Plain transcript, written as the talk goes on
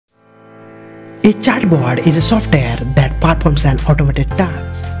A chatbot is a software that performs an automated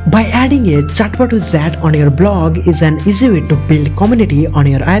task. By adding a chatbot to that on your blog is an easy way to build community on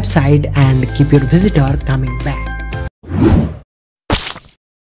your website and keep your visitor coming back.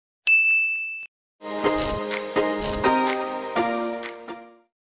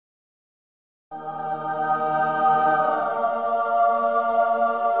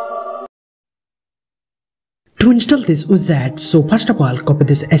 To install this wizard, so first of all copy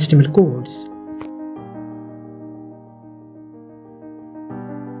this HTML codes.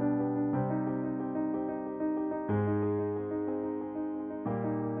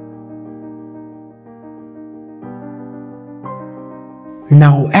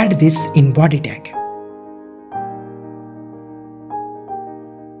 Now add this in body tag.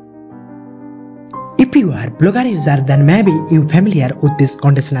 If you are Blogger user, then maybe you familiar with this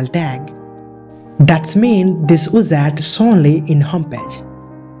conditional tag. That's mean this wizard show only in homepage.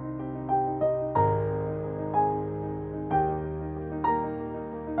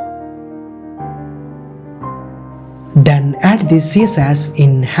 Then add this CSS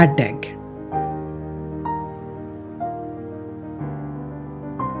in head tag.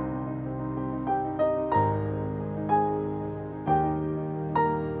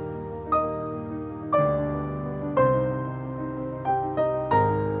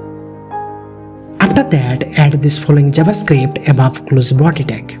 After that, add this following JavaScript above close body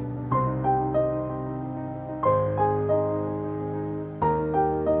tag.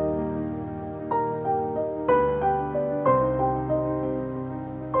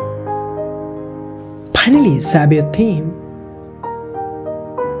 Finally, save your theme.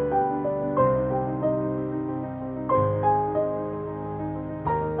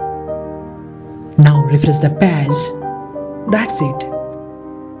 Now refresh the page. That's it.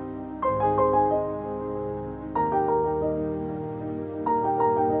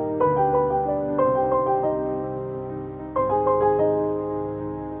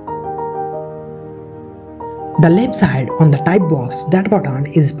 The left side on the type box, that button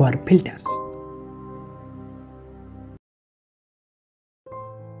is for filters.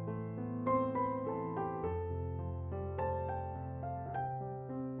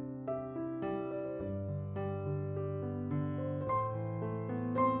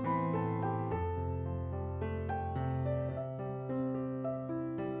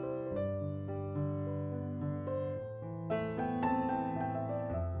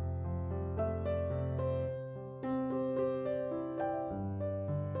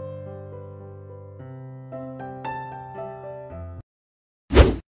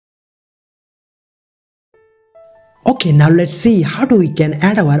 Okay, now let's see how we can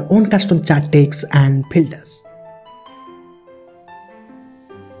add our own custom chat text and filters.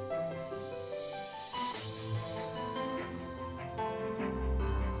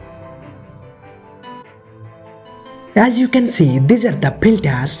 As you can see, these are the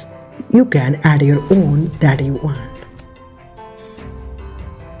filters. You can add your own that you want.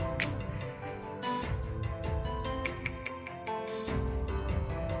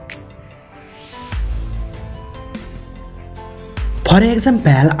 For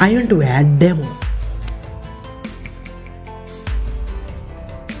example, I want to add demo.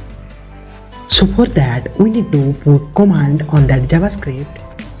 So for that, we need to put command on that JavaScript.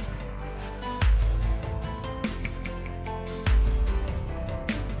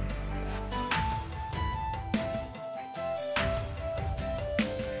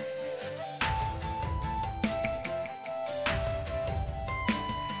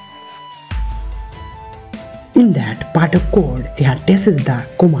 In that part of code, here this is the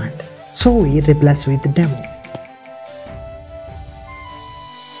command, so we replace with demo.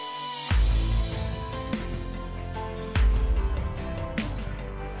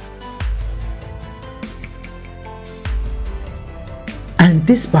 And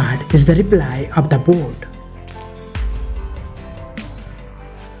this part is the reply of the board.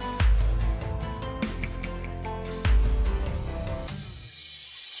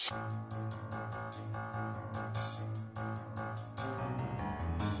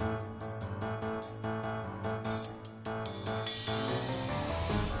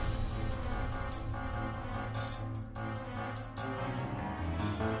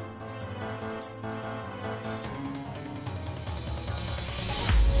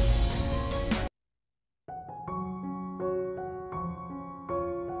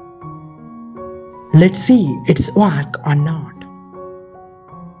 Let's see it's work or not.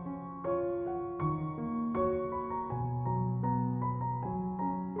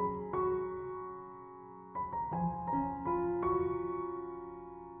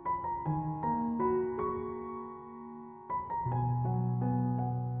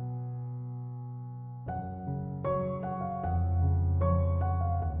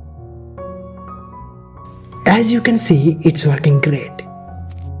 As you can see, it's working great.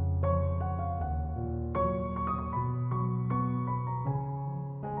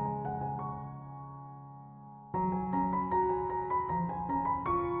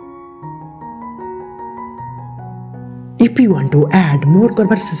 If you want to add more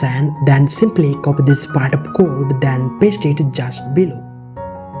conversation, then simply copy this part of code, then paste it just below.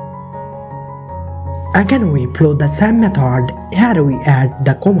 Again we follow the same method. Here we add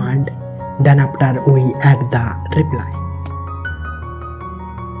the command, then after we add the reply.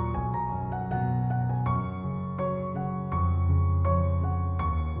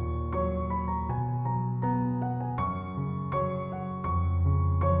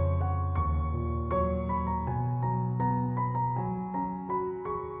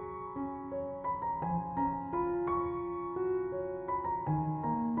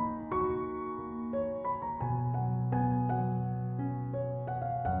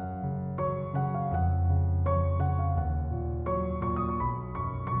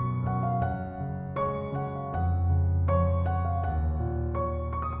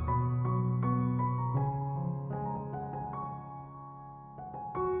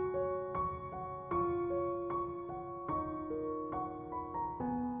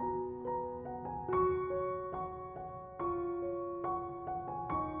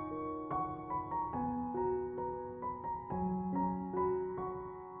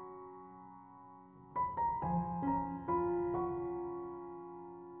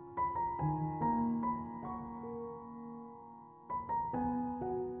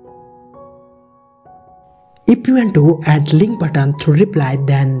 If you want to add link button to reply,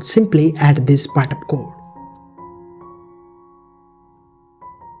 then simply add this part of code.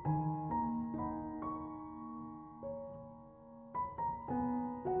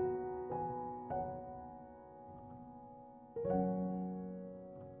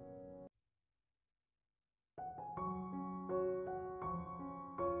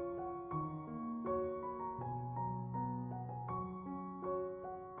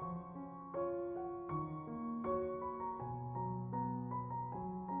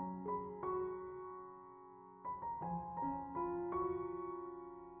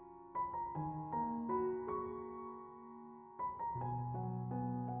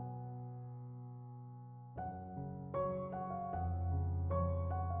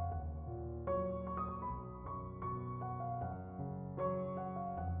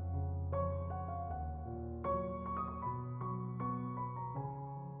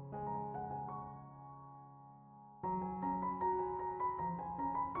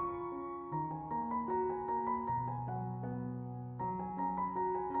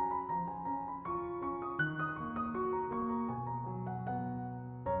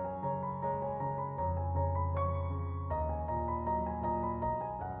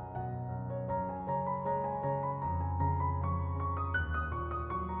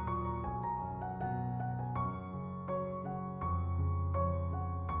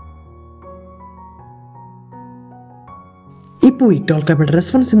 If we talk about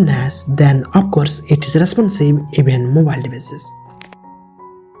responsiveness, then of course it is responsive even mobile devices.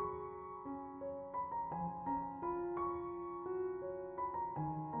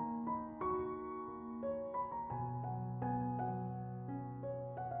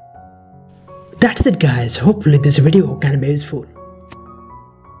 That's it guys, hopefully this video can be useful.